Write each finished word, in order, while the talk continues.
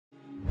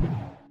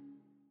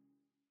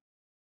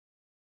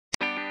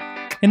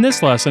In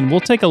this lesson, we'll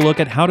take a look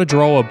at how to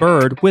draw a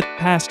bird with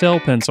pastel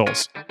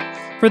pencils.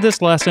 For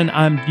this lesson,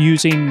 I'm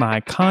using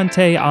my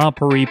Conte a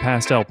Paris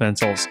pastel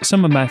pencils,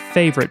 some of my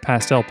favorite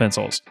pastel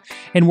pencils.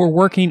 And we're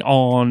working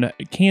on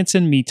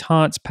Canson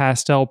Mi-Teinte's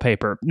pastel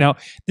paper. Now,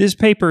 this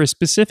paper is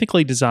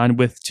specifically designed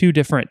with two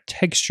different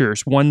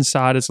textures. One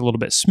side is a little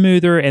bit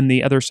smoother, and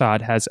the other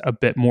side has a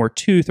bit more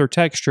tooth or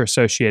texture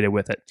associated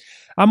with it.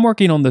 I'm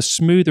working on the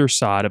smoother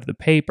side of the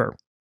paper.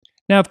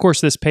 Now, of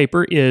course, this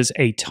paper is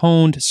a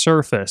toned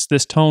surface.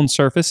 This toned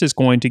surface is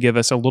going to give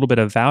us a little bit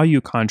of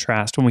value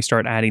contrast when we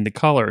start adding the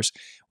colors.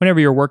 Whenever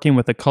you're working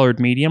with a colored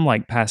medium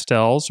like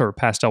pastels or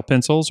pastel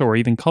pencils or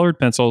even colored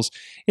pencils,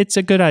 it's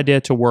a good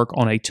idea to work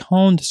on a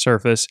toned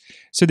surface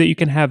so that you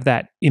can have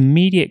that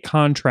immediate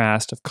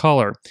contrast of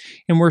color.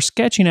 And we're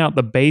sketching out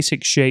the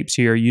basic shapes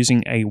here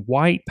using a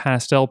white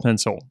pastel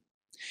pencil.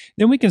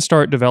 Then we can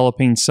start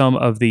developing some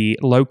of the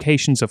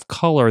locations of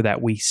color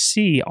that we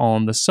see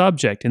on the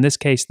subject. In this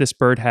case, this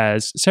bird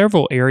has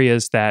several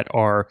areas that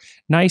are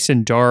nice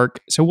and dark,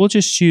 so we'll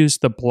just use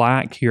the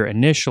black here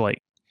initially.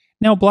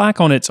 Now, black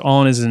on its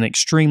own is an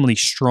extremely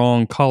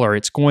strong color.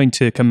 It's going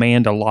to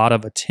command a lot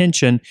of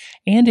attention,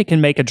 and it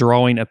can make a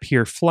drawing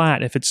appear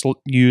flat if it's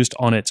used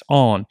on its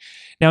own.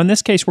 Now, in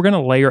this case, we're going to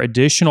layer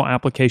additional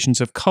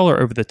applications of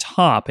color over the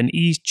top, and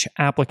each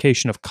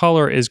application of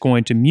color is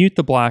going to mute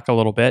the black a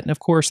little bit. And of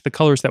course, the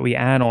colors that we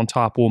add on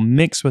top will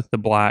mix with the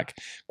black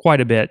quite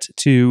a bit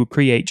to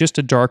create just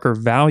a darker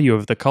value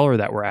of the color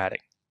that we're adding.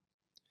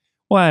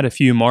 We'll add a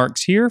few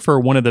marks here for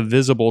one of the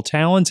visible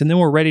talons, and then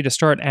we're ready to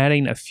start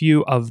adding a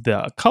few of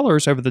the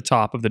colors over the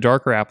top of the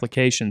darker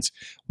applications.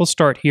 We'll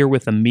start here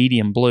with a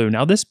medium blue.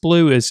 Now, this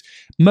blue is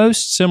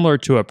most similar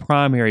to a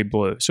primary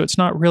blue, so it's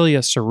not really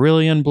a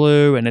cerulean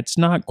blue, and it's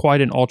not quite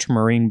an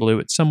ultramarine blue.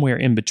 It's somewhere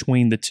in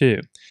between the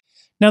two.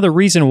 Now, the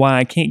reason why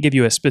I can't give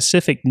you a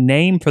specific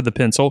name for the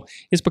pencil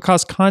is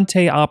because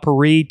Conte a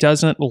Paris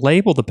doesn't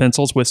label the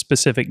pencils with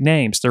specific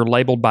names. They're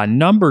labeled by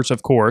numbers,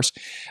 of course,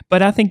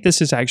 but I think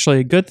this is actually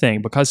a good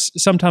thing because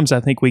sometimes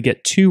I think we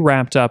get too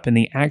wrapped up in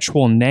the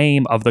actual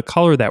name of the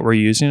color that we're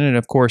using, and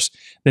of course,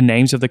 the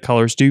names of the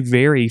colors do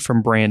vary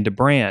from brand to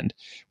brand,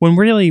 when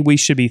really we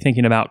should be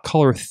thinking about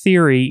color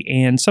theory,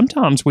 and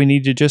sometimes we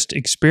need to just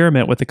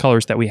experiment with the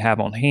colors that we have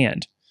on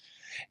hand.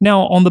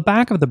 Now, on the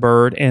back of the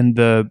bird and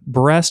the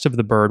breast of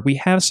the bird, we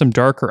have some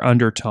darker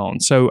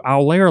undertones. So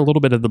I'll layer a little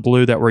bit of the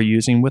blue that we're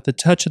using with a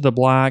touch of the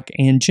black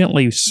and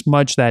gently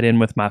smudge that in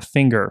with my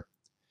finger.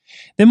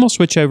 Then we'll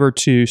switch over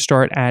to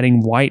start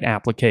adding white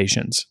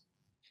applications.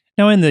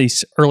 Now, in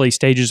these early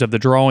stages of the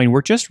drawing,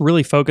 we're just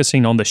really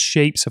focusing on the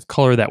shapes of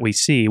color that we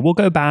see. We'll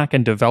go back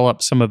and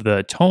develop some of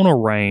the tonal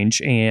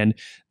range and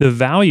the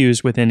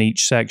values within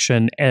each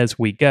section as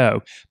we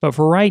go. But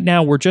for right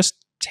now, we're just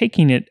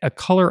taking it a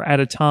color at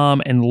a time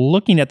and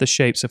looking at the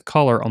shapes of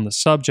color on the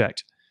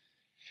subject.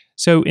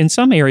 So in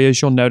some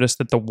areas, you'll notice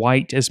that the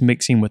white is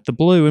mixing with the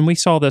blue, and we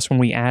saw this when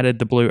we added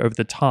the blue over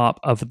the top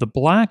of the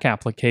black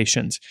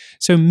applications.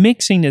 So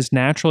mixing is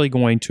naturally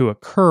going to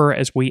occur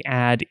as we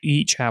add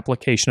each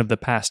application of the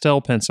pastel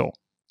pencil.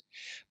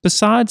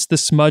 Besides the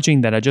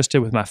smudging that I just did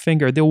with my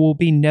finger, there will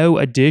be no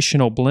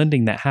additional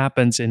blending that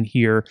happens in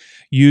here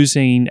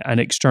using an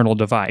external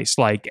device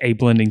like a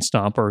blending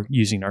stump or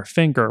using our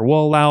finger.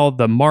 We'll allow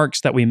the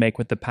marks that we make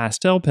with the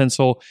pastel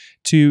pencil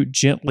to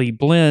gently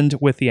blend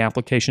with the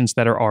applications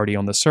that are already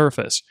on the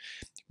surface.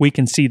 We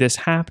can see this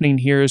happening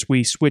here as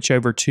we switch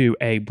over to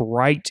a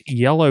bright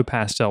yellow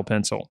pastel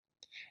pencil.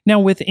 Now,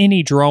 with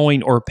any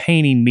drawing or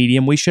painting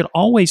medium, we should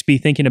always be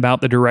thinking about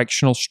the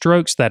directional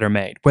strokes that are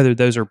made, whether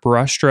those are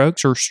brush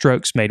strokes or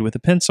strokes made with a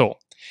pencil.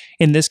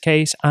 In this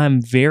case,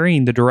 I'm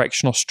varying the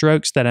directional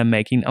strokes that I'm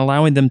making,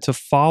 allowing them to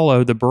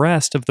follow the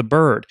breast of the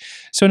bird.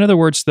 So in other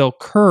words, they'll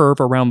curve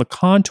around the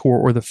contour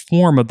or the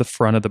form of the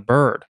front of the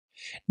bird.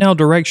 Now,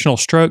 directional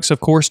strokes,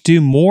 of course,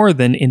 do more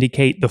than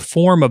indicate the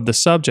form of the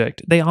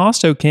subject. They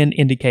also can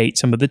indicate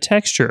some of the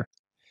texture.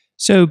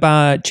 So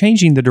by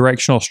changing the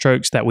directional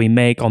strokes that we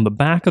make on the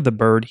back of the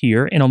bird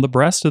here and on the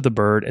breast of the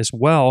bird as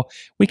well,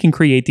 we can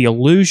create the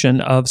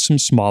illusion of some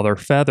smaller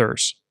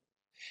feathers.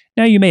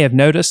 Now, you may have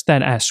noticed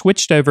that I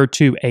switched over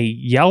to a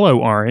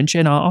yellow-orange,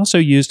 and I also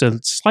used a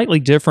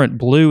slightly different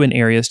blue in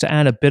areas to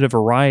add a bit of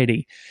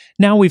variety.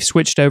 Now we've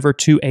switched over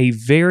to a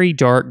very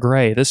dark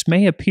gray. This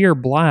may appear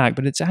black,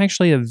 but it's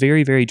actually a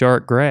very, very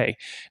dark gray.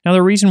 Now,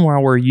 the reason why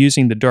we're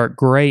using the dark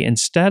gray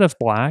instead of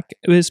black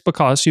is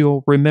because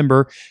you'll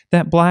remember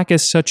that black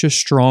is such a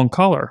strong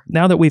color.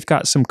 Now that we've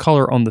got some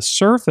color on the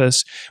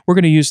surface, we're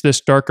going to use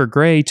this darker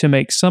gray to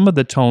make some of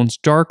the tones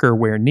darker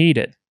where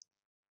needed.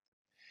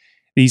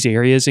 These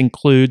areas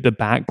include the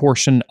back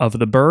portion of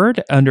the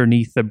bird,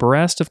 underneath the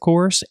breast, of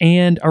course,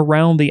 and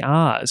around the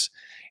eyes.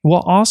 We'll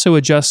also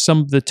adjust some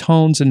of the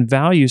tones and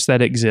values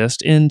that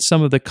exist in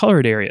some of the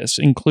colored areas,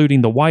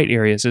 including the white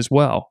areas as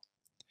well.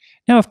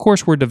 Now, of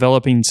course, we're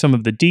developing some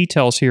of the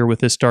details here with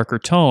this darker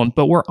tone,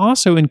 but we're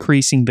also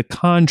increasing the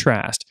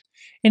contrast.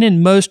 And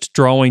in most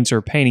drawings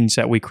or paintings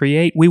that we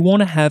create, we want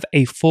to have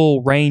a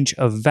full range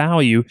of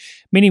value,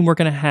 meaning we're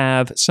going to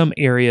have some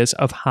areas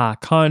of high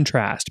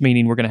contrast,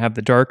 meaning we're going to have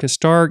the darkest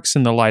darks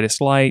and the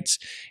lightest lights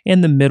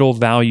and the middle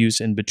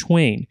values in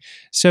between.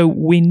 So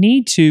we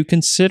need to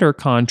consider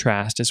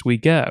contrast as we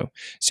go.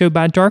 So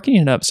by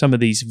darkening up some of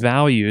these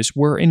values,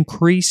 we're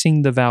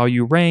increasing the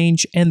value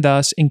range and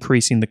thus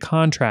increasing the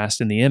contrast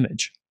in the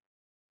image.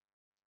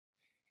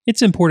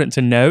 It's important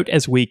to note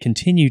as we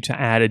continue to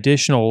add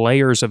additional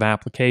layers of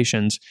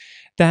applications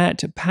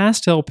that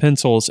pastel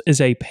pencils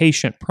is a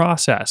patient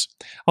process.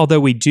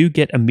 Although we do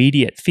get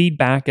immediate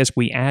feedback as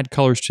we add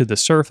colors to the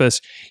surface,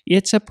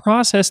 it's a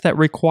process that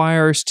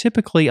requires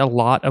typically a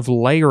lot of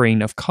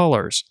layering of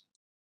colors.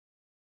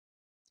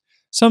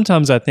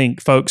 Sometimes I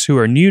think folks who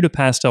are new to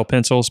pastel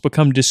pencils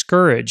become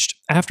discouraged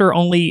after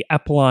only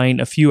applying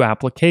a few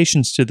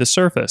applications to the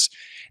surface.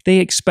 They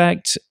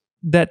expect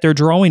that their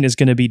drawing is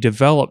going to be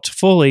developed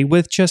fully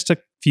with just a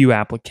few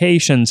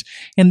applications,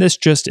 and this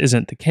just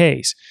isn't the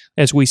case.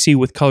 As we see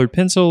with colored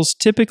pencils,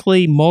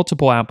 typically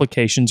multiple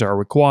applications are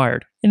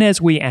required. And as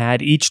we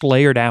add each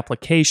layered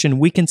application,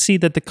 we can see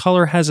that the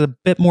color has a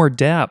bit more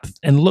depth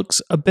and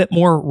looks a bit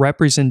more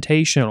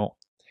representational.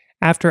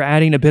 After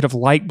adding a bit of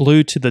light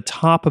blue to the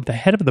top of the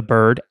head of the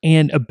bird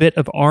and a bit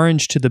of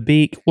orange to the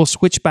beak, we'll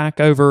switch back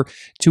over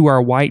to our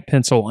white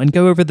pencil and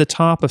go over the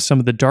top of some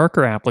of the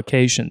darker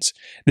applications.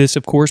 This,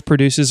 of course,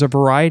 produces a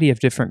variety of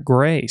different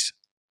grays.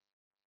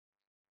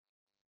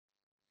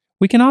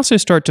 We can also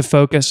start to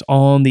focus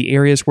on the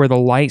areas where the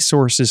light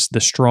source is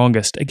the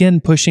strongest, again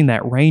pushing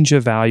that range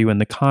of value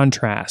and the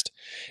contrast.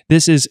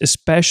 This is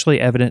especially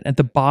evident at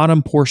the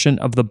bottom portion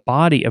of the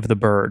body of the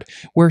bird,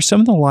 where some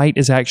of the light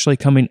is actually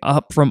coming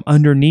up from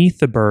underneath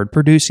the bird,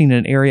 producing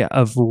an area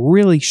of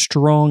really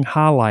strong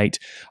highlight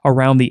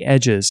around the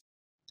edges.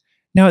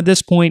 Now at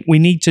this point, we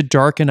need to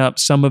darken up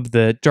some of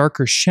the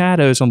darker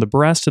shadows on the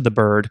breast of the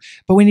bird,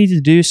 but we need to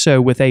do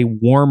so with a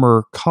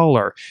warmer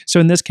color.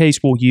 So in this case,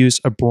 we'll use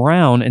a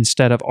brown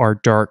instead of our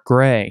dark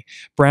gray.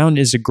 Brown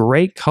is a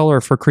great color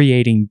for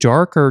creating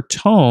darker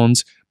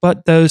tones,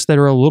 but those that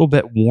are a little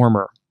bit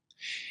warmer.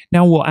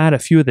 Now we'll add a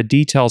few of the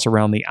details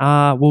around the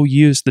eye. We'll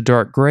use the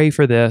dark gray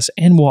for this,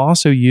 and we'll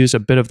also use a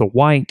bit of the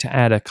white to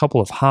add a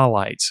couple of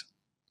highlights.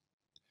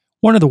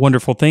 One of the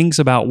wonderful things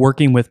about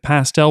working with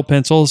pastel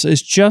pencils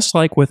is just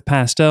like with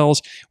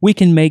pastels, we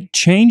can make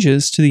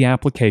changes to the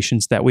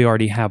applications that we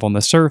already have on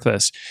the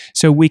surface.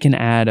 So we can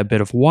add a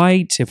bit of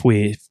white. If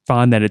we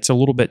find that it's a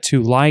little bit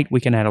too light, we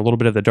can add a little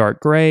bit of the dark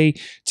gray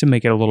to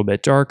make it a little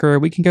bit darker.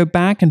 We can go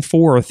back and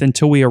forth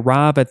until we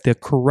arrive at the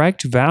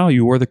correct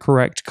value or the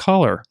correct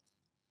color.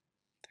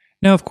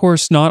 Now, of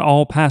course, not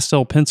all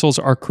pastel pencils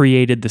are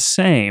created the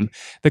same.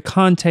 The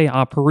Conte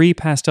A Paris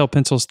pastel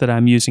pencils that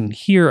I'm using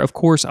here, of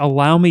course,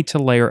 allow me to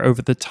layer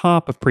over the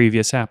top of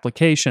previous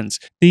applications.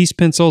 These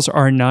pencils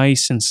are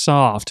nice and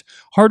soft.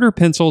 Harder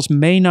pencils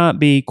may not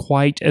be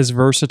quite as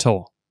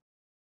versatile.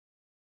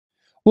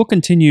 We'll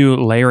continue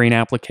layering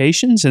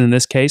applications, and in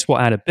this case, we'll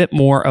add a bit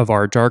more of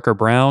our darker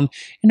brown,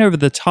 and over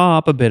the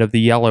top, a bit of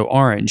the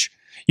yellow-orange.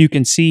 You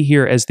can see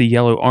here as the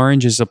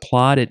yellow-orange is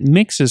applied, it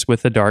mixes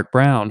with the dark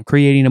brown,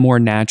 creating a more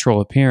natural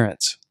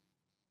appearance.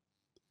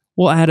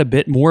 We'll add a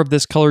bit more of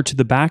this color to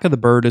the back of the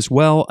bird as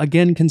well,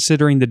 again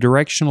considering the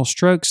directional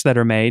strokes that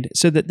are made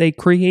so that they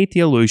create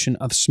the illusion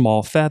of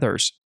small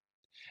feathers.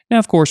 Now,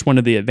 of course, one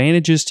of the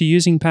advantages to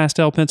using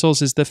pastel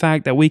pencils is the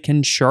fact that we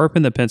can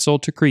sharpen the pencil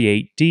to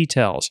create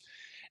details.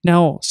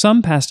 Now,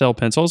 some pastel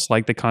pencils,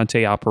 like the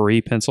Conte A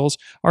Paris pencils,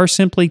 are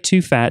simply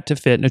too fat to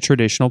fit in a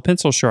traditional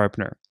pencil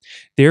sharpener.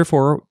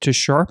 Therefore, to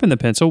sharpen the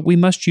pencil, we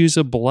must use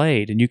a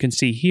blade, and you can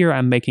see here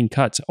I'm making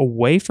cuts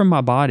away from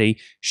my body,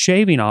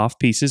 shaving off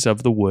pieces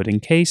of the wood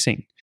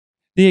encasing.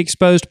 The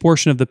exposed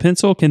portion of the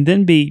pencil can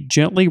then be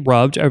gently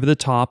rubbed over the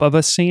top of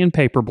a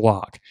sandpaper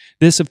block.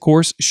 This, of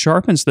course,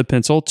 sharpens the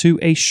pencil to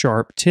a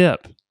sharp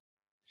tip.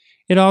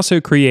 It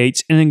also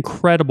creates an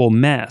incredible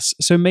mess,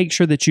 so make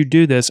sure that you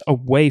do this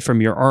away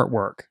from your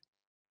artwork.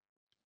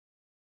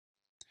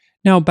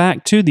 Now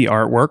back to the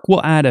artwork,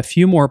 we'll add a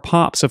few more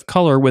pops of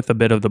color with a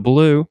bit of the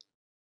blue.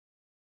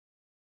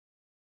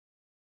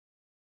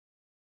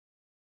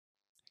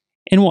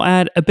 And we'll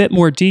add a bit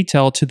more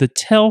detail to the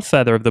tail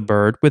feather of the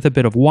bird with a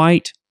bit of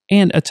white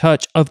and a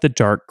touch of the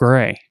dark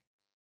gray.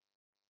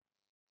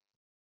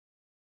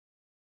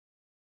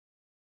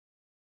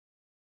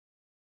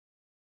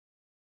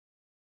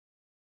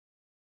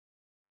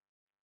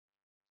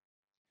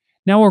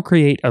 Now we'll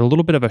create a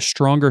little bit of a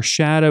stronger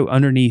shadow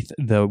underneath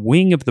the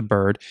wing of the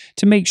bird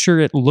to make sure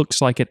it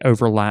looks like it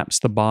overlaps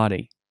the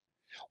body.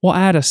 We'll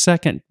add a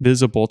second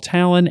visible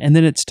talon, and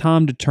then it's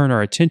time to turn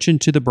our attention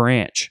to the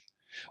branch.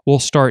 We'll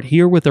start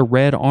here with a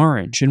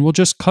red-orange, and we'll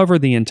just cover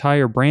the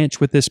entire branch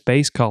with this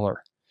base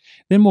color.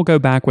 Then we'll go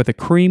back with a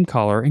cream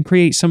color and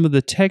create some of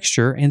the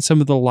texture and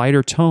some of the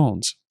lighter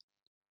tones.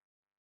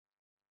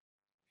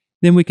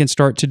 Then we can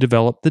start to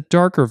develop the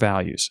darker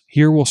values.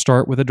 Here we'll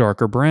start with a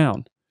darker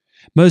brown.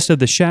 Most of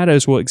the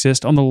shadows will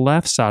exist on the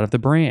left side of the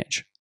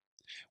branch.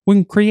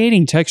 When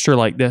creating texture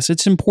like this,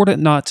 it's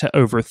important not to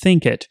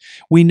overthink it.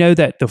 We know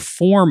that the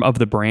form of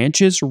the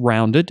branch is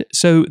rounded,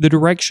 so the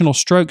directional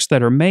strokes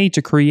that are made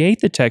to create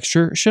the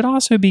texture should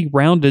also be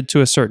rounded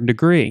to a certain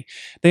degree.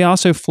 They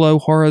also flow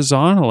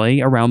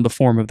horizontally around the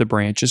form of the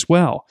branch as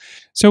well.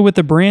 So with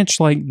a branch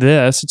like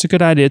this, it's a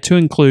good idea to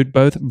include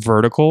both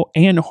vertical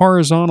and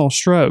horizontal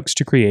strokes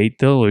to create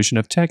the illusion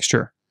of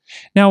texture.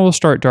 Now we'll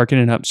start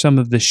darkening up some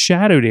of the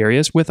shadowed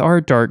areas with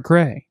our dark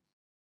gray.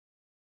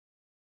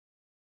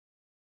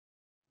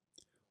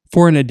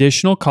 For an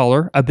additional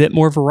color, a bit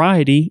more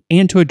variety,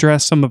 and to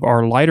address some of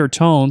our lighter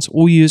tones,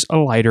 we'll use a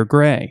lighter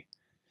gray.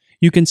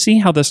 You can see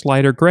how this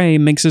lighter gray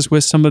mixes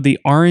with some of the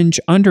orange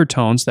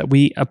undertones that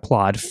we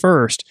applied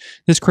first.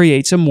 This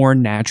creates a more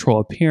natural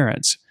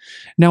appearance.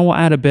 Now we'll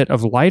add a bit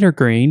of lighter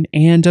green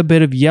and a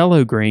bit of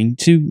yellow green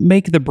to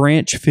make the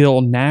branch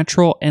feel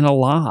natural and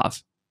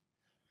alive.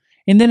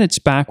 And then it's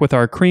back with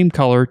our cream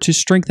color to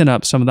strengthen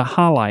up some of the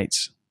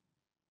highlights.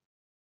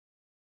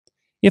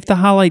 If the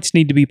highlights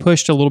need to be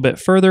pushed a little bit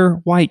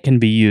further, white can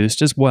be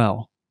used as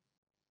well.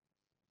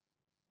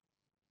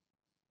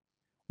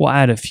 We'll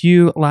add a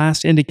few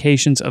last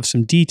indications of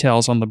some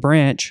details on the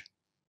branch.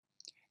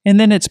 And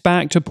then it's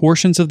back to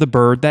portions of the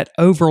bird that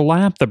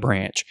overlap the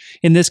branch.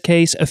 In this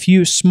case, a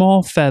few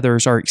small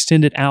feathers are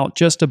extended out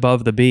just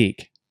above the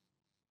beak.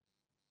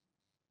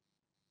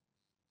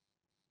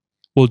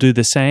 We'll do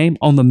the same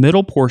on the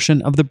middle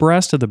portion of the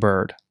breast of the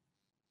bird.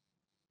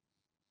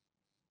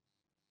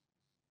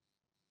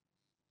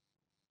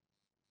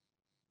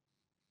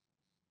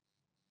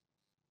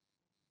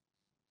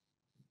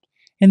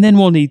 And then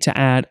we'll need to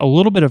add a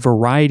little bit of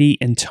variety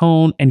in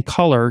tone and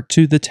color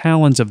to the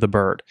talons of the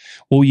bird.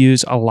 We'll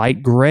use a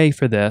light gray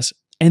for this,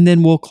 and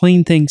then we'll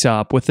clean things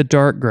up with a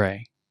dark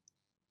gray.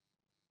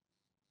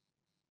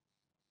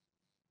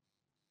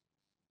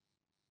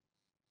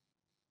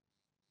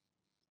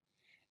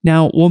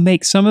 Now, we'll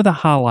make some of the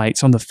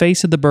highlights on the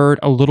face of the bird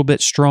a little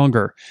bit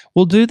stronger.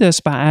 We'll do this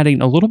by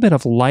adding a little bit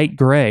of light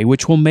gray,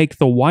 which will make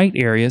the white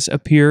areas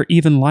appear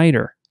even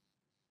lighter.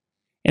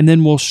 And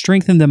then we'll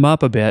strengthen them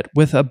up a bit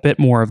with a bit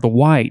more of the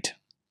white.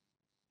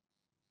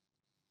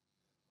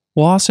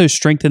 We'll also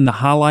strengthen the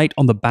highlight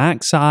on the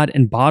back side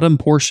and bottom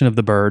portion of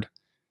the bird.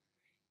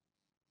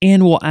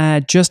 And we'll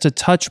add just a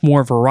touch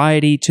more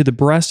variety to the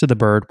breast of the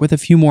bird with a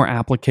few more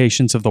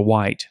applications of the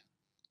white.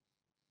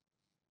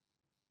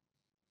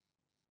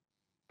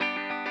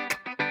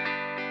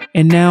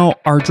 And now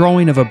our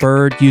drawing of a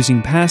bird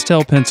using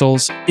pastel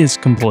pencils is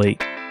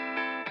complete.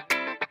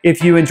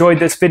 If you enjoyed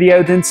this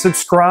video, then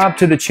subscribe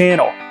to the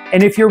channel.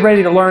 And if you're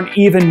ready to learn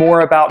even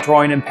more about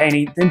drawing and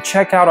painting, then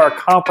check out our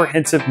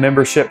comprehensive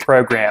membership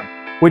program,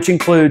 which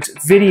includes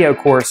video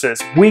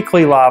courses,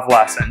 weekly live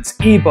lessons,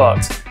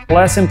 ebooks,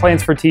 lesson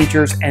plans for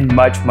teachers, and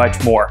much,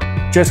 much more.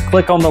 Just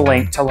click on the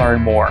link to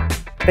learn more.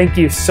 Thank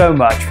you so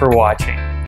much for watching.